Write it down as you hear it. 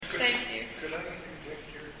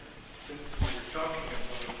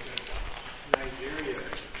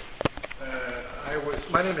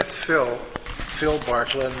My name is Phil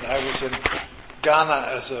Bartle, and I was in Ghana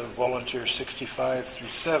as a volunteer 65 through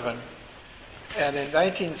 7. And in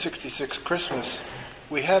 1966 Christmas,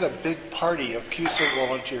 we had a big party of CUSO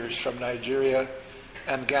volunteers from Nigeria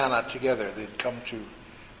and Ghana together. They'd come to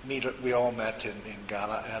meet. We all met in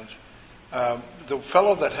Ghana. And the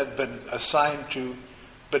fellow that had been assigned to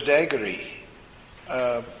Badagry,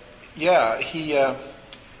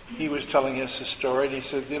 he was telling us a story, and he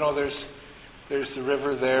said, there's the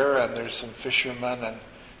river there, and there's some fishermen, and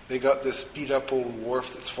they got this beat-up old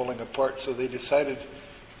wharf that's falling apart, so they decided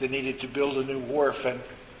they needed to build a new wharf, and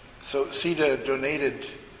so CEDA donated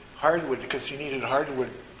hardwood, because you needed hardwood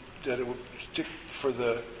that it would stick for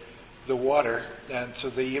the water, and so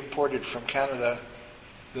they imported from Canada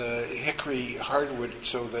the hickory hardwood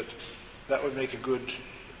so that would make a good,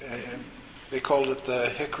 and they called it the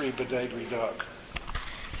hickory Badagry dog.